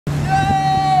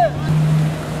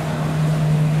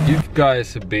You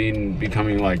guys have been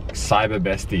becoming like cyber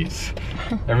besties.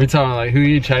 Every time I'm like, who are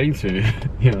you chatting to?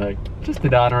 You're like, just the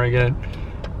Dana again.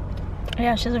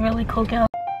 Yeah, she's a really cool girl.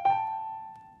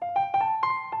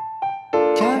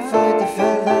 Can't fight the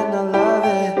feeling, I love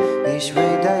it. Each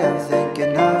weekday I'm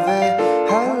thinking of it.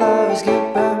 How love is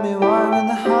keeping me warm in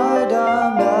the heart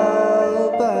of Melbourne.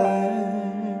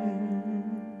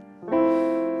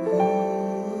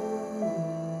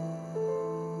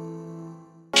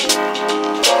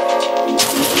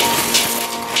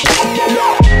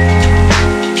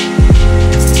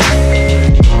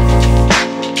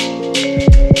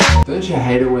 Don't you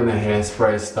hate it when the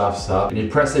hairspray stuffs up and you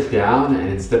press it down and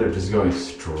instead of just going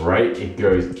straight, it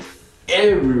goes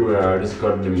everywhere? I just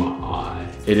got it in my eye.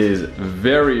 It is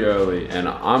very early and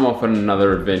I'm off on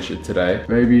another adventure today.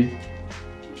 Baby,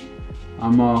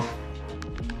 I'm off.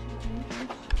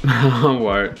 I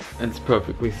won't. It's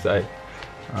perfectly safe.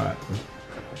 Alright.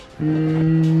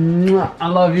 I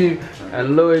love you.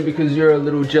 And Louis, because you're a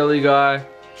little jelly guy,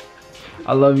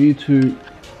 I love you too.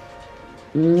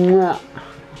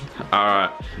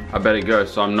 Alright, I better go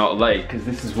so I'm not late because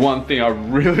this is one thing I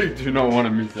really do not want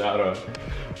to miss out on.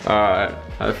 Alright,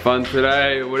 have fun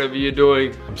today, whatever you're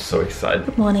doing. I'm so excited.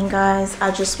 Good morning guys, I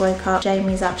just woke up.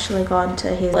 Jamie's actually gone to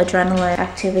his adrenaline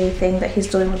activity thing that he's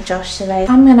doing with Josh today.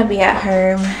 I'm gonna be at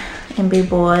home and be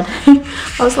bored.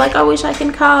 I was like, I wish I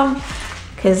can come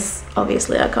because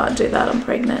obviously I can't do that, I'm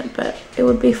pregnant, but it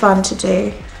would be fun to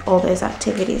do all those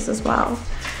activities as well.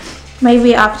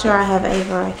 Maybe after I have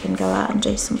Ava, I can go out and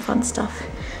do some fun stuff.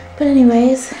 But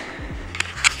anyways,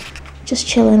 just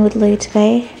chilling with Lou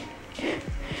today.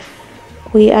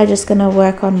 We are just gonna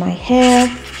work on my hair.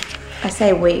 I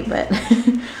say we, but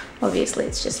obviously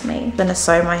it's just me. I'm gonna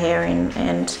sew my hair in,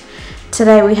 and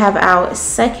today we have our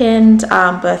second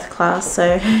birth class,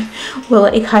 so we'll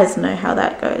let you guys know how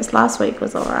that goes. Last week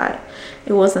was alright.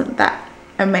 It wasn't that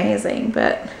amazing,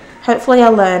 but hopefully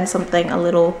I'll learn something a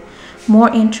little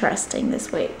more interesting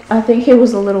this week. I think he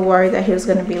was a little worried that he was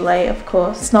going to be late, of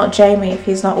course. It's not Jamie if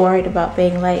he's not worried about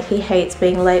being late. He hates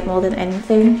being late more than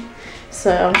anything.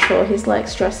 So I'm sure he's like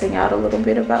stressing out a little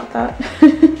bit about that.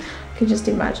 I can just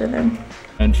imagine him.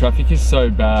 And traffic is so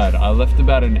bad. I left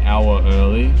about an hour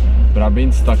early, but I've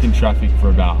been stuck in traffic for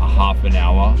about half an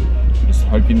hour. Just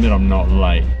hoping that I'm not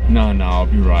late. No, I'll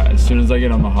be right. As soon as I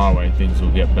get on the highway, things will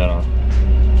get better.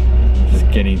 Just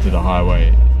getting to the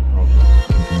highway.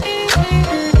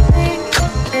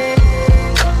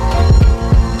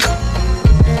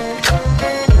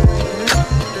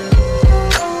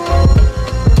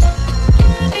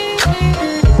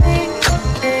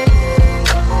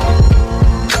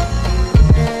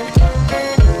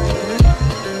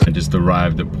 I just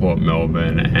arrived at Port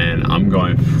Melbourne and I'm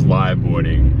going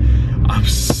flyboarding. I'm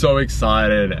so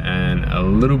excited and a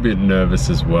little bit nervous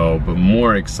as well, but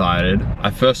more excited. I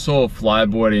first saw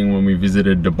flyboarding when we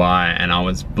visited Dubai and I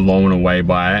was blown away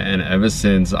by it, and ever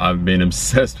since I've been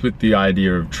obsessed with the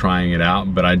idea of trying it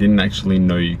out, but I didn't actually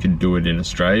know you could do it in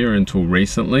Australia until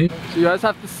recently. So you guys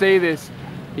have to see this.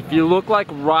 If you look like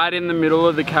right in the middle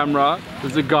of the camera,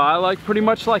 there's a guy like pretty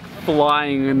much like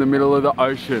flying in the middle of the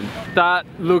ocean. That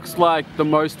looks like the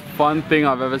most fun thing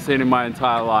I've ever seen in my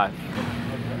entire life.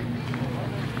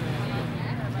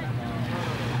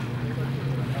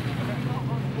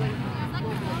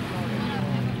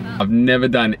 I've never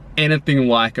done anything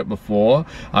like it before.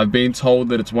 I've been told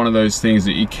that it's one of those things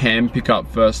that you can pick up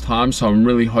first time, so I'm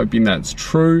really hoping that's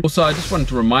true. Also, I just wanted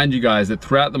to remind you guys that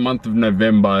throughout the month of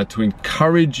November, to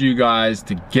encourage you guys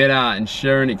to get out and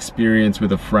share an experience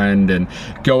with a friend and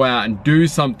go out and do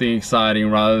something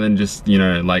exciting rather than just, you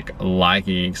know, like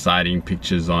liking exciting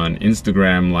pictures on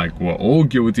Instagram like we're all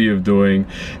guilty of doing.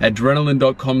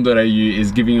 Adrenaline.com.au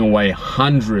is giving away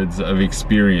hundreds of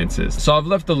experiences. So I've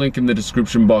left the link in the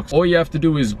description box. All you have to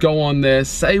do is go on there,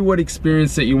 say what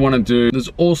experience that you want to do. There's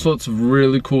all sorts of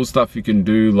really cool stuff you can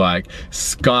do, like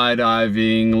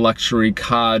skydiving, luxury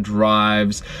car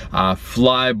drives,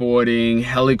 flyboarding,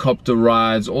 helicopter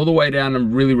rides, all the way down to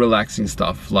really relaxing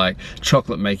stuff like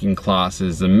chocolate making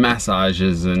classes and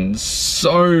massages and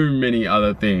so many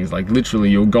other things. Like literally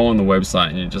you'll go on the website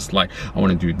and you're just like, I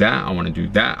want to do that, I want to do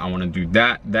that, I want to do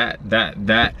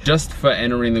that. Just for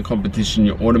entering the competition,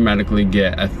 you automatically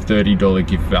get a $30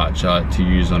 gift voucher to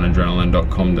use on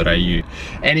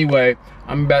adrenaline.com.au. Anyway,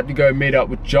 I'm about to go meet up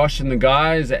with Josh and the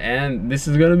guys, and this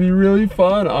is gonna be really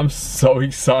fun. I'm so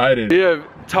excited. We have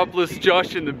topless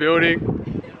Josh in the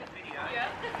building.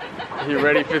 Are you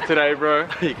ready for today, bro?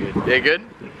 You good? Yeah, good?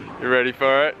 You ready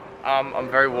for it? I'm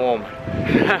very warm.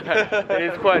 It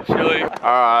is quite chilly.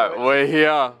 Alright,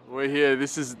 we're here.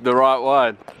 This is the right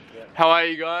one. How are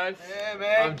you guys? Yeah,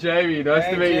 man. I'm Jamie. Nice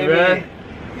to meet you, man.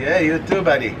 Yeah, you too,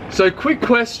 buddy. So quick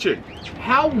question.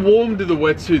 How warm do the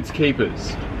wetsuits keep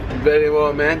us? Very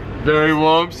warm, man. Very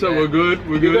warm, so we're good.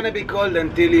 You're gonna be cold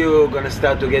until you're gonna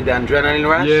start to get the adrenaline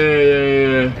rush.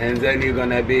 Yeah. And then you're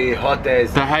gonna be hot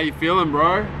as... So how you feeling,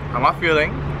 bro? How am I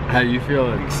feeling? How you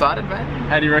feeling? Excited, man.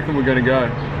 How do you reckon we're gonna go?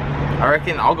 I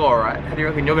reckon I'll go alright. How do you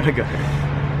reckon you're gonna go?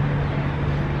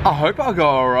 I hope I'll go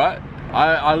alright.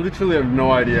 I literally have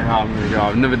no idea how I'm gonna go.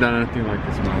 I've never done anything like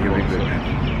this in my life. Good,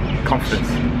 man. Confidence.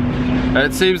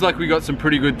 It seems like we got some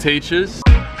pretty good teachers.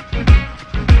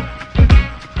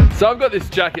 So I've got this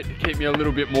jacket to keep me a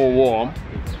little bit more warm.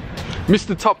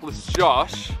 Mr. Topless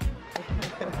Josh,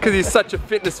 because he's such a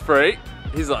fitness freak,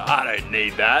 he's like, I don't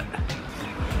need that.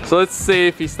 So let's see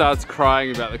if he starts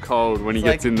crying about the cold when he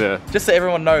gets in there. Just so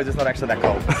everyone knows it's not actually that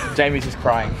cold. Jamie's just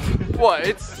crying. What?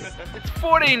 It's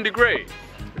 14 degrees.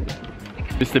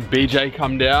 Mr. BJ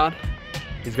come down.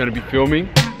 He's gonna be filming.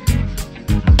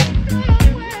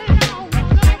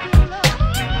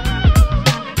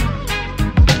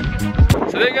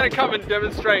 So they're gonna come and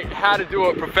demonstrate how to do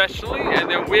it professionally, and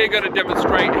then we're gonna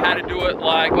demonstrate how to do it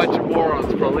like a bunch of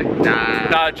morons, probably.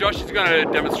 Nah, Josh is gonna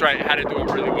demonstrate how to do it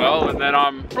really well, and then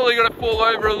I'm probably gonna fall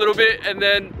over a little bit and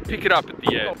then pick it up at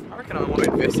the end. I reckon I want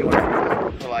to invest in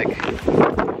one for like,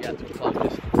 yeah, to a club.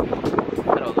 Just,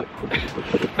 how do I look?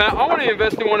 Man, I want to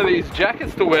invest in one of these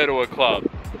jackets to wear to a club.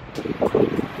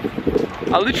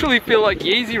 I literally feel like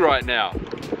Yeezy right now.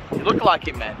 You look like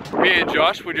it, man. Me and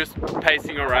Josh were just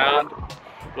pacing around,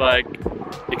 like,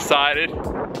 excited.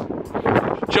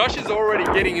 Josh is already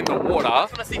getting in the water. I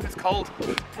just want to see if it's cold.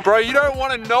 Bro, you don't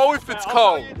want to know if it's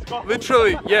cold.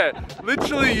 Literally, yeah.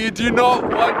 Literally, you do not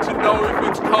want to know if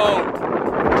it's cold.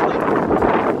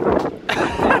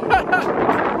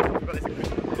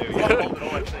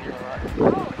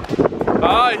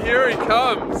 Ah, here he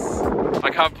comes. I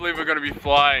can't believe we're going to be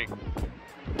flying.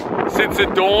 Since the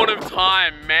dawn of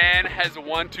time, man has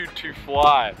wanted to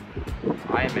fly.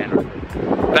 Iron Man right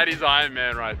there. That is Iron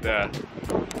Man right there.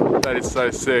 That is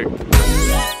so sick.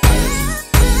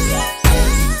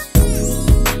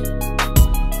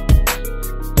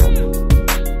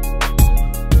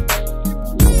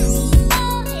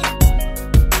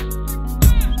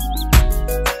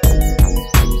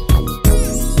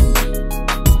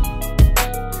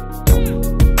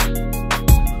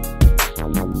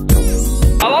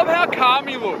 I love how calm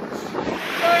he looks.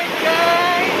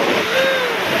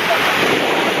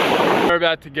 We're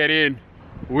about to get in.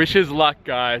 Wish us luck,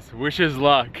 guys. Wish us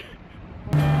luck.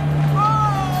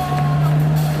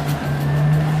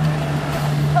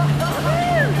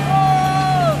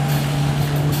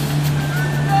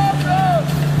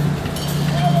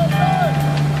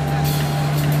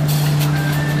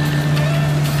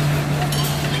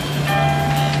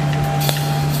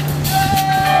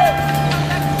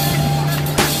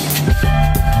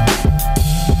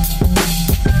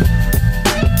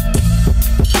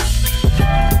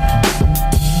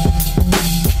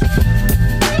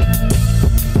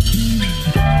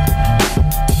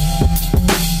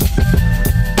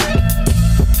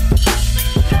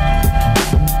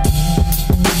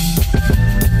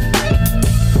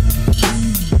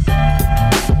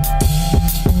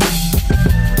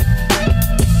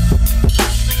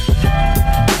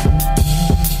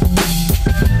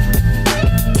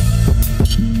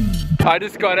 I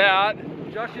just got out.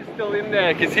 Josh is still in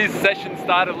there because his session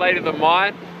started later than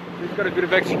mine. He's got a bit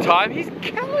of extra time. He's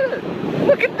killing it.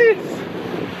 Look at this.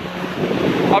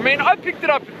 I mean, I picked it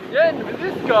up at the end, but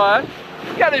this guy,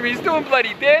 look at him, he's doing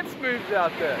bloody dance moves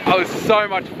out there. That was so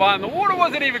much fun. The water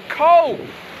wasn't even cold.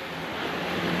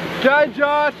 Go,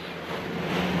 Josh.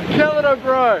 Killing it,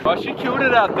 bro. Josh, you killed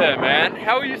it out there, man.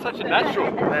 How are you such a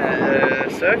natural?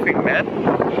 Surfing, man.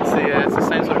 It's the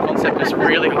same sort of concept, just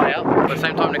really high up. At the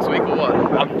same time next week or what?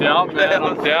 I'm down, man.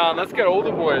 I'm down. Let's get all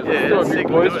the boys. Let's do a big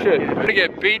boys shit. I'm gonna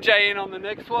get BJ in on the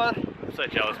next one. I'm so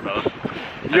jealous, brother.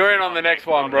 You're in on the next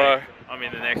one, bro. I'm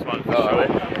in the next one for sure.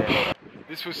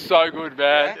 This was so good,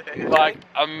 man. Like,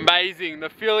 amazing. The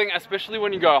feeling, especially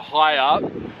when you go high up,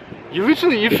 you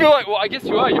feel like, well, I guess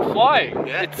you are, you're flying.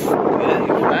 Yeah,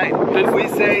 you're flying. We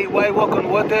say, why walk on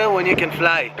water when you can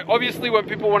fly? Obviously, when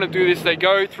people want to do this, they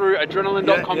go through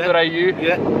adrenaline.com.au.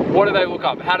 Yeah. What do they look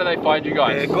up? How do they find you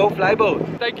guys? Go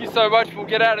FLyboard. Thank you so much. We'll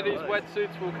get out of these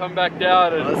wetsuits. We'll come back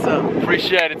down and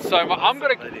appreciate it so much. I'm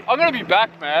gonna be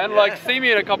back, man. Like, see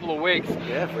me in a couple of weeks.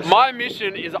 Yeah, for sure. My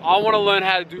mission is I want to learn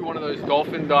how to do one of those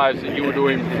dolphin dives that you were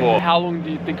doing before. How long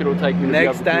do you think it'll take me to Next be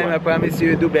able to time, do I it? promise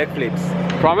you do backflips.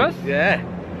 Promise? Yeah.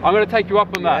 I'm gonna take you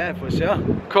up on that. Yeah, for sure.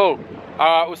 Cool.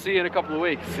 Alright, we'll see you in a couple of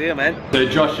weeks. See ya, man. So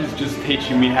Josh is just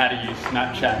teaching me how to use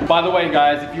Snapchat. By the way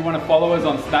guys, if you want to follow us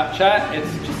on Snapchat,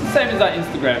 it's just the same as our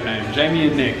Instagram name,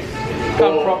 jamieandniks.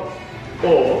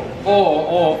 Or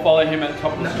follow him at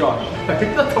Topless Josh.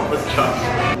 Not Topless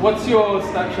Josh. What's your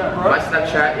Snapchat, bro? My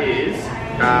Snapchat is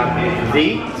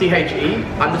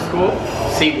the_Seawolf.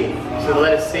 So the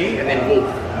letter C and then wolf.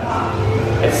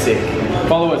 It's sick.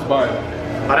 Follow us both.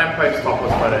 I don't post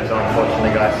topless photos,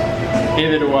 unfortunately, guys.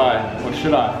 Either do I. Or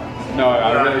should I? No,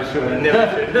 I really shouldn't. Never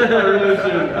should. I really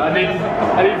shouldn't. I need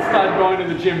to start going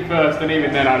to the gym first, and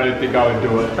even then I don't think I would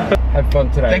do it. Have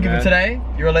fun today, Thank you for today.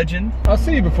 You're a legend. I'll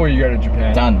see you before you go to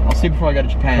Japan. Done. I'll see you before I go to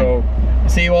Japan. Cool. I'll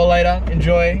see you all later.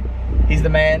 Enjoy. He's the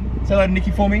man. Say hello to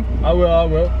Nikki for me. I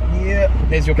will. Yeah.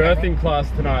 There's your camera. Birthing class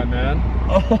tonight, man.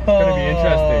 Oh. It's gonna be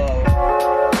interesting.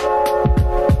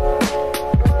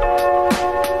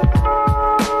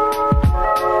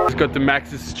 Got the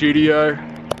Max's studio.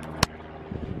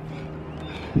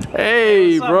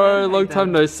 Hey bro, long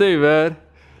time no see, man.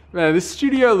 Man, this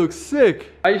studio looks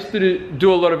sick. I used to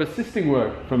do a lot of assisting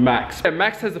work for Max. Yeah,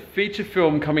 Max has a feature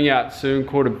film coming out soon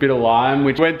called A Bit of Lime,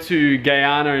 which went to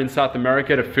Guyana in South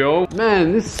America to film.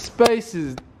 Man, this space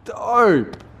is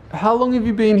dope. How long have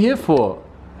you been here for?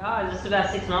 Oh, just about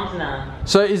 6 months now.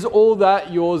 So is all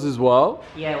that yours as well?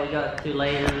 Yeah, we got 2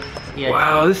 layers. Yeah.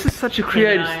 Wow, this is such a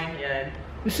creative... Yeah.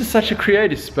 This is such a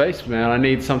creative space, man. I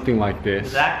need something like this.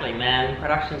 Exactly, man.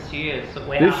 Production studios,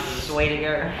 warehouse is the way to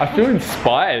go. I feel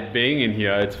inspired being in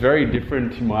here. It's very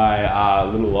different to my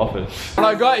little office. When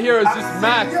I got here, it was just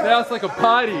Max. Now it's like a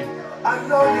party. I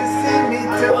know you see me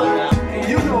too.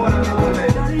 You know what I'm doing.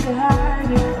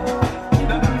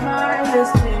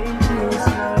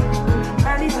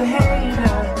 I need to hate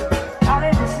her.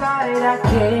 I decided I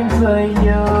came for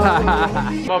you.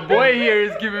 My boy here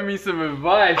is giving me some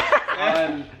advice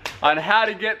on how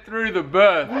to get through the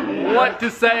birth, what to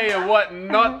say and what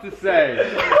not to say.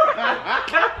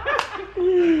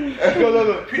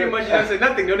 No. Pretty much you don't say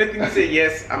nothing. The only thing you say,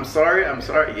 yes, I'm sorry,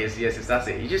 yes, that's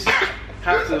it. You just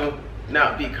have to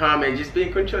now be calm and just be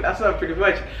in control. That's all pretty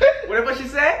much. Whatever she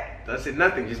said, don't say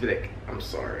nothing, just be like, I'm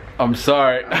sorry. I'm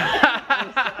sorry.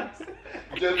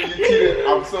 Jamie, you cheated.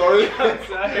 I'm sorry.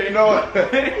 You know what? I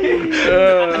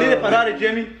need a panada,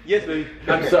 Jamie. Yes, baby.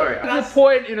 I'm sorry. There's a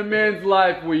point in a man's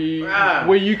life where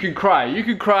you can cry. You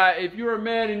can cry. If you're a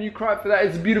man and you cry for that,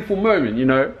 it's a beautiful moment, you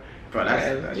know? Bro,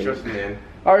 that's trust me, man.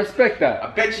 I respect that. I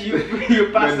bet you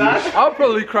pass out. I'll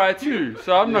probably cry too,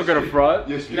 so I'm not gonna front.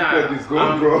 Your street cred is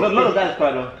gone, bro. A lot of guys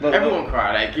cry though. Everyone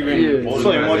cry, like even all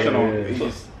So the guys, emotional. like, you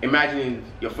just imagining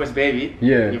your first baby,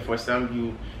 your first son,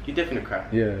 you definitely cry.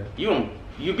 Yeah.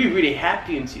 You'll be really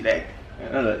happy and see like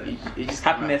you just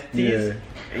happiness, tears.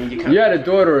 And You had a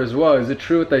daughter as well. Is it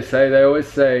true what they say? They always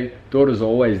say daughters are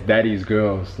always daddy's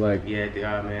girls. Like yeah, they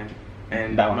are, man.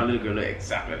 And that my one. little girl look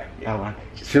exactly like me. That one.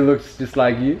 she looks just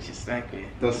like you. Just like me.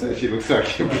 Don't say she looks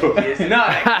like you, bro. Yes, no,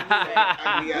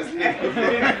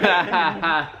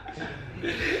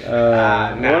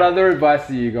 What other advice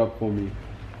do you got for me?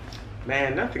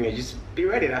 Man, nothing. Just be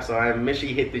ready. That's all. And make sure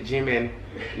you hit the gym and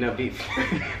be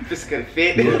physically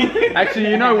fit. Actually,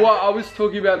 you know what? I was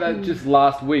talking about that just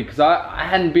last week because I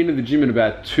hadn't been to the gym in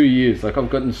about 2 years. Like I've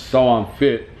gotten so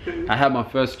unfit. I had my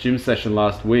first gym session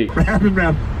last week. Round and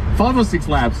round, 5 or 6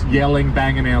 laps, yelling,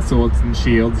 banging our swords and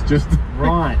shields. Just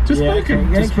spoke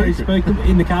them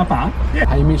in the car park. Yeah.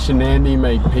 Hamish and Andy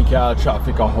make peak hour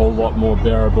traffic a whole lot more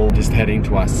bearable. Just heading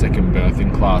to our second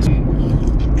birthing class.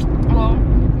 Hello.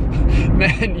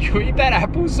 Man, you eat that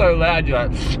apple so loud, you're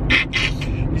like,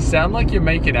 you sound like you're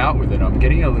making out with it. I'm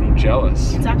getting a little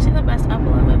jealous. It's actually the best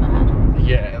apple I've ever had.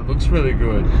 Yeah, it looks really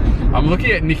good. I'm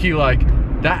looking at Nikki like,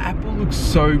 that apple looks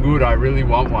so good, I really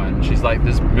want one. She's like,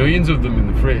 there's millions of them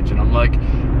in the fridge. And I'm like,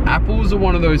 apples are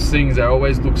one of those things that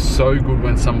always look so good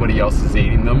when somebody else is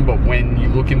eating them, but when you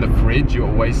look in the fridge, you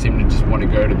always seem to just want to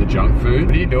go to the junk food.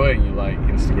 What are you doing? You like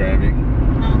Instagramming?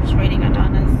 No, I'm just reading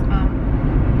Adana's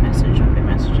message. I've been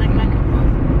messaging back and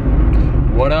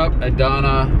forth. What up,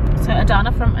 Adana? So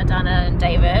Adana from Adana and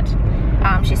David,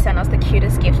 she sent us the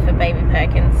cutest gift for baby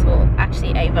Perkins, or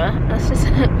actually Ava. That's just,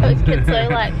 it's so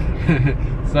like...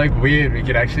 It's like weird, we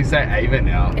could actually say Ava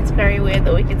now. It's very weird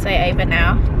that we could say Ava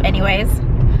now. Anyways,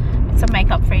 it's a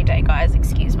makeup free day, guys.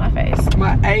 Excuse my face.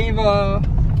 My Ava!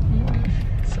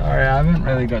 Sorry, I haven't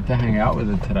really got to hang out with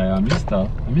her today. I missed her.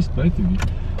 I missed both of you.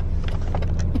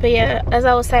 But yeah, as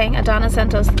I was saying, Adana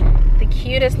sent us the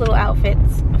cutest little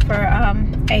outfits for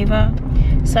Ava.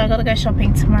 So I gotta go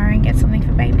shopping tomorrow and get something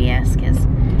for baby S, because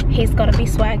he's gotta be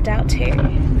swagged out too.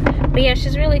 But yeah,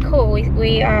 she's really cool. We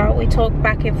talk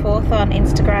back and forth on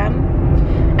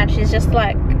Instagram, and she's just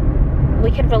like we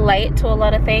can relate to a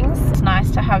lot of things. It's nice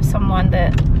to have someone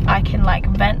that I can like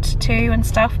vent to and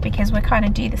stuff, because we're kind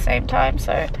of due the same time,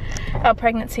 so our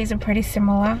pregnancies are pretty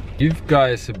similar. You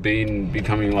guys have been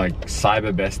becoming like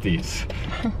cyber besties.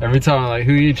 Every time I'm like,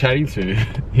 who are you chatting to?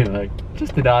 You're like,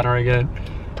 just Adana again.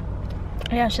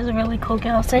 Yeah, she's a really cool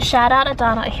girl. So shout out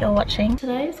Adana if you're watching.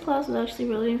 Today's class was actually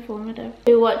really informative.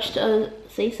 We watched a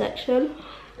C-section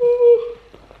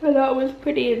and that was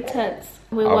pretty intense.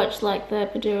 We watched like the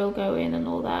epidural go in and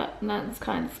all that, and that's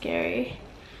kind of scary.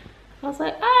 I was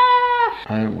like, ah!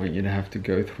 I don't want you to have to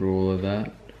go through all of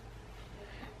that.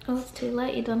 Oh, it's too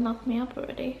late. You done knocked me up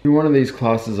already. One of these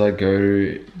classes I go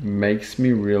to makes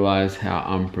me realize how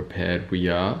unprepared we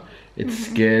are. It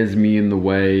scares me in the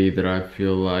way that I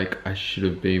feel like I should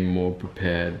have been more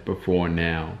prepared before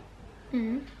now.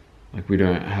 Like, we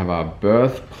don't have our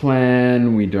birth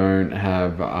plan, we don't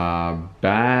have our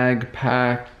bag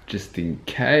packed just in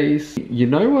case. You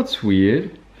know what's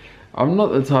weird? I'm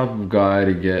not the type of guy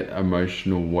to get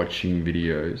emotional watching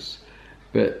videos,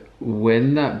 but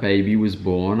when that baby was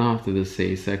born after the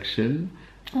C-section,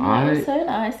 that was so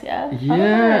nice, yeah.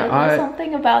 Yeah, there's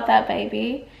something about that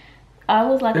baby. I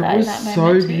was like that in that moment.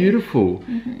 It was so beautiful.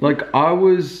 Like,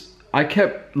 I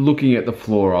kept looking at the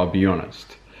floor, I'll be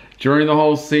honest. During the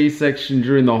whole C-section,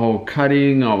 during the whole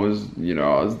cutting, I was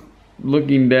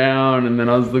looking down, and then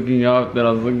I was looking up, then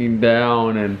I was looking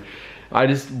down, and I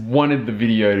just wanted the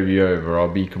video to be over, I'll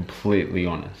be completely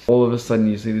honest. All of a sudden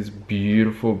you see this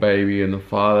beautiful baby and the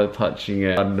father touching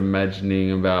it. I started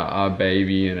imagining about our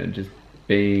baby and it just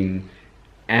being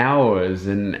ours,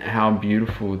 and how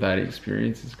beautiful that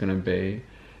experience is gonna be,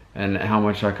 and how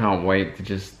much I can't wait to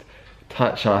just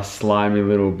touch our slimy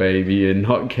little baby and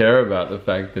not care about the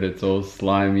fact that it's all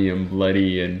slimy and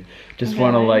bloody, and just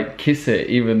want to like kiss it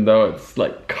even though it's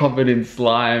like covered in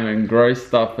slime and gross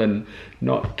stuff, and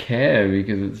not care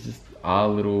because it's just our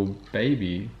little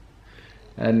baby.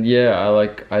 And yeah,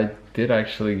 I did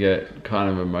actually get kind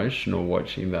of emotional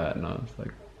watching that, and I was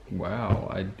like, wow,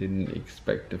 I didn't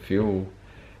expect to feel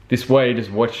this way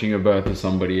just watching a birth of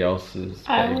somebody else's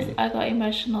baby. I got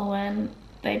emotional when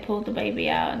they pulled the baby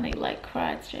out and they like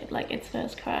cried straight, like its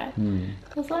first cry.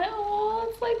 I was like, oh,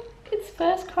 it's like its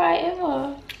first cry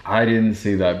ever. I didn't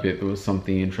see that bit. There was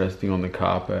something interesting on the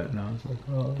carpet, and I was like,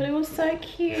 oh. But it was so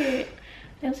cute.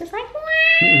 It was just like,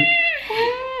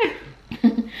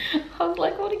 I was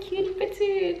like, what a cutie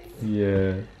patoots.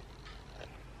 Yeah.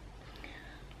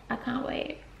 I can't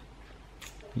wait.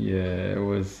 Yeah, it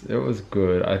was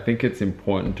good. I think it's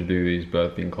important to do these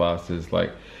birthing classes.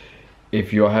 Like,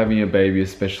 if you're having a baby,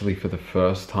 especially for the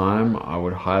first time, I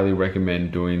would highly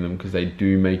recommend doing them, because they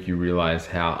do make you realize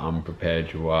how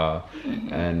unprepared you are.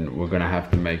 And we're gonna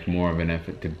have to make more of an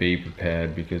effort to be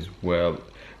prepared, because we're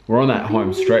on that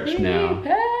home stretch now.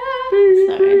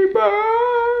 Sorry.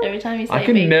 Every time you say I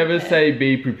can never say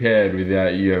be prepared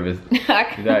without you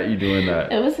doing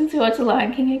that. Ever since we watched The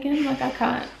Lion King again, like I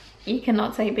can't. You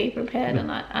cannot say be prepared,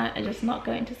 and I'm just not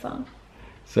going to song.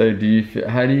 So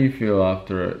how do you feel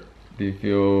after it? Do you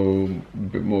feel a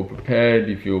bit more prepared?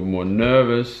 Do you feel more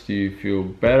nervous? Do you feel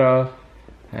better?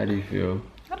 How do you feel?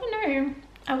 I don't know.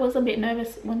 I was a bit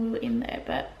nervous when we were in there,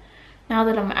 but now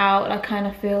that I'm out, I kind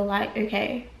of feel like,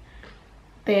 okay,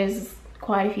 there's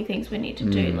quite a few things we need to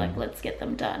do. Like, let's get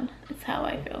them done. That's how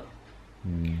I feel.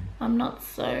 I'm not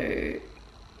so,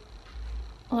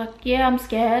 like, yeah, I'm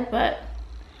scared, but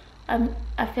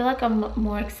I feel like I'm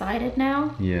more excited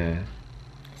now. Yeah.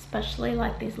 Especially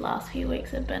like these last few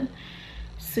weeks have been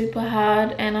super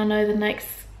hard, and I know the next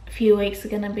few weeks are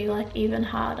gonna be like even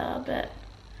harder, but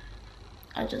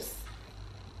I just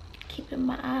keeping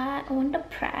my eye on the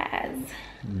prize.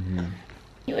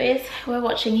 Anyways, we're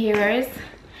watching Heroes.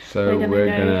 So we're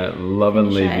gonna love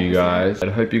and leave you guys. I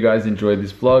hope you guys enjoyed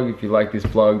this vlog. If you like this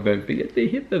vlog, don't forget to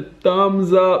hit the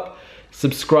thumbs up.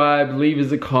 Subscribe, leave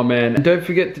us a comment, and don't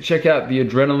forget to check out the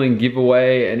Adrenaline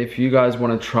giveaway. And if you guys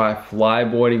want to try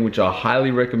flyboarding, which I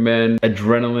highly recommend,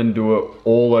 Adrenaline do it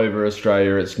all over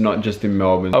Australia. It's not just in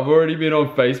Melbourne. I've already been on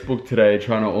Facebook today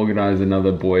trying to organize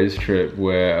another boys trip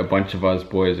where a bunch of us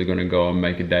boys are going to go and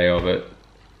make a day of it.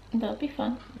 That'll be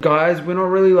fun. Guys, we're not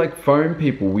really like phone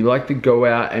people. We like to go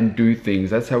out and do things.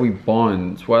 That's how we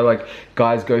bond. That's why like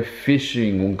guys go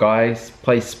fishing, or guys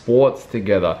play sports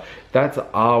together. That's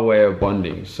our way of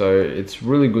bonding. So it's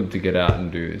really good to get out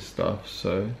and do this stuff.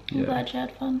 So yeah. I'm glad you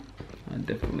had fun. I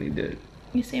definitely did.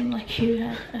 You seem like you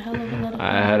had a hell of a lot of fun.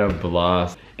 I had a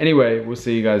blast. Anyway, we'll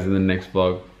see you guys in the next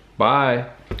vlog. Bye.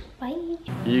 Bye.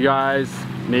 You guys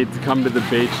need to come to the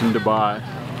beach in Dubai.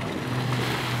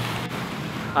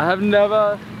 I have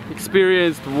never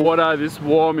experienced water this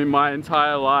warm in my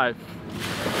entire life.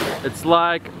 It's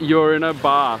like you're in a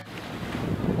bath.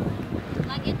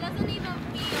 Like it doesn't even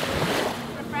feel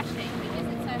refreshing because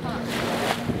it's so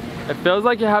hot. It feels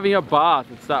like you're having a bath,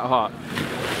 it's that hot.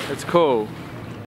 It's cool.